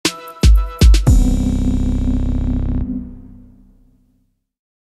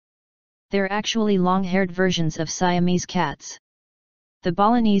They're actually long-haired versions of Siamese cats. The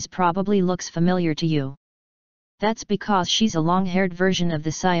Balinese probably looks familiar to you. That's because she's a long-haired version of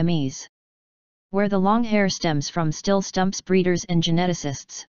the Siamese. Where the long hair stems from still stumps breeders and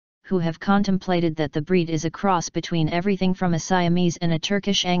geneticists, who have contemplated that the breed is a cross between everything from a Siamese and a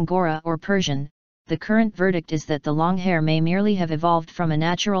Turkish Angora or Persian. The current verdict is that the long hair may merely have evolved from a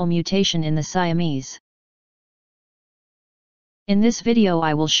natural mutation in the Siamese. In this video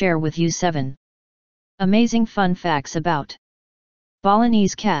I will share with you 7 amazing fun facts about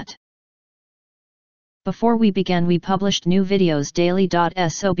Balinese cat. Before we begin, we published new videos daily,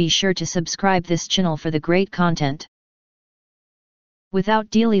 so be sure to subscribe this channel for the great content. Without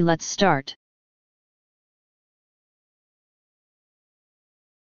delay, let's start.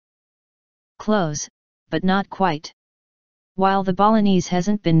 Close, but not quite. While the Balinese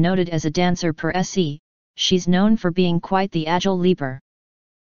hasn't been noted as a dancer per se, she's known for being quite the agile leaper.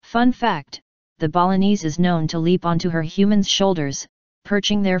 Fun fact, the Balinese is known to leap onto her human's shoulders,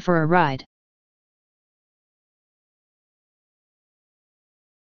 perching there for a ride.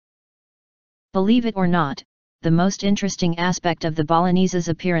 Believe it or not, the most interesting aspect of the Balinese's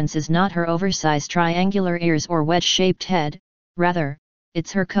appearance is not her oversized triangular ears or wedge-shaped head, rather,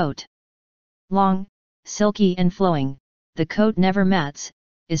 it's her coat. Long, silky and flowing, the coat never mats,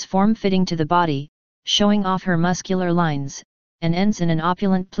 is form-fitting to the body, showing off her muscular lines, and ends in an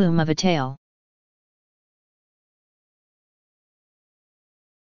opulent plume of a tail.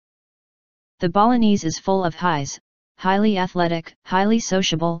 The Balinese is full of highs. Highly athletic, highly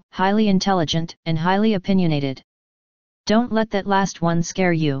sociable, highly intelligent, and highly opinionated. Don't let that last one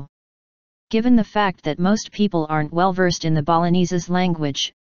scare you. Given the fact that most people aren't well versed in the Balinese's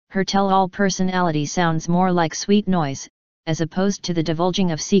language, her tell-all personality sounds more like sweet noise, as opposed to the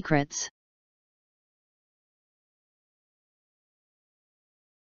divulging of secrets.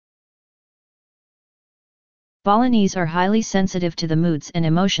 Balinese are highly sensitive to the moods and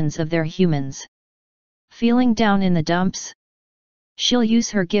emotions of their humans. Feeling down in the dumps? She'll use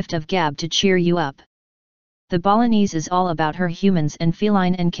her gift of gab to cheer you up. The Balinese is all about her humans and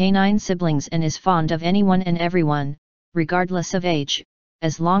feline and canine siblings and is fond of anyone and everyone, regardless of age,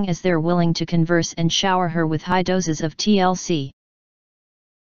 as long as they're willing to converse and shower her with high doses of TLC.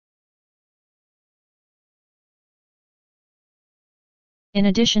 In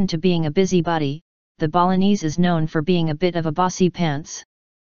addition to being a busybody, the Balinese is known for being a bit of a bossy pants.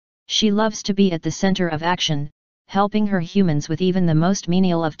 She loves to be at the center of action, helping her humans with even the most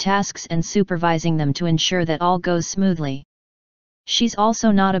menial of tasks and supervising them to ensure that all goes smoothly. She's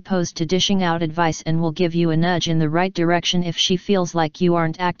also not opposed to dishing out advice and will give you a nudge in the right direction if she feels like you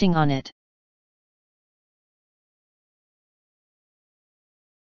aren't acting on it.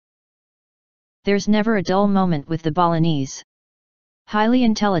 There's never a dull moment with the Balinese. Highly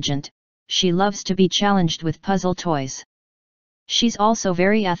intelligent, she loves to be challenged with puzzle toys. She's also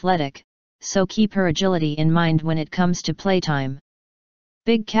very athletic, so keep her agility in mind when it comes to playtime.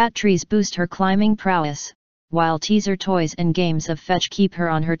 Big cat trees boost her climbing prowess, while teaser toys and games of fetch keep her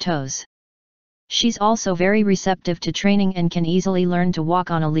on her toes. She's also very receptive to training and can easily learn to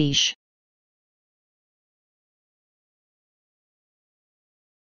walk on a leash.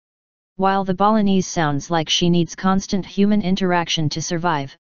 While the Balinese sounds like she needs constant human interaction to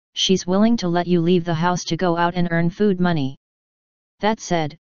survive, she's willing to let you leave the house to go out and earn food money. That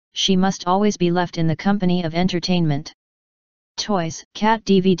said, she must always be left in the company of entertainment. Toys, cat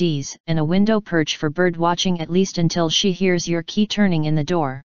DVDs, and a window perch for bird watching, at least until she hears your key turning in the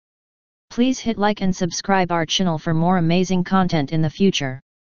door. Please hit like and subscribe our channel for more amazing content in the future.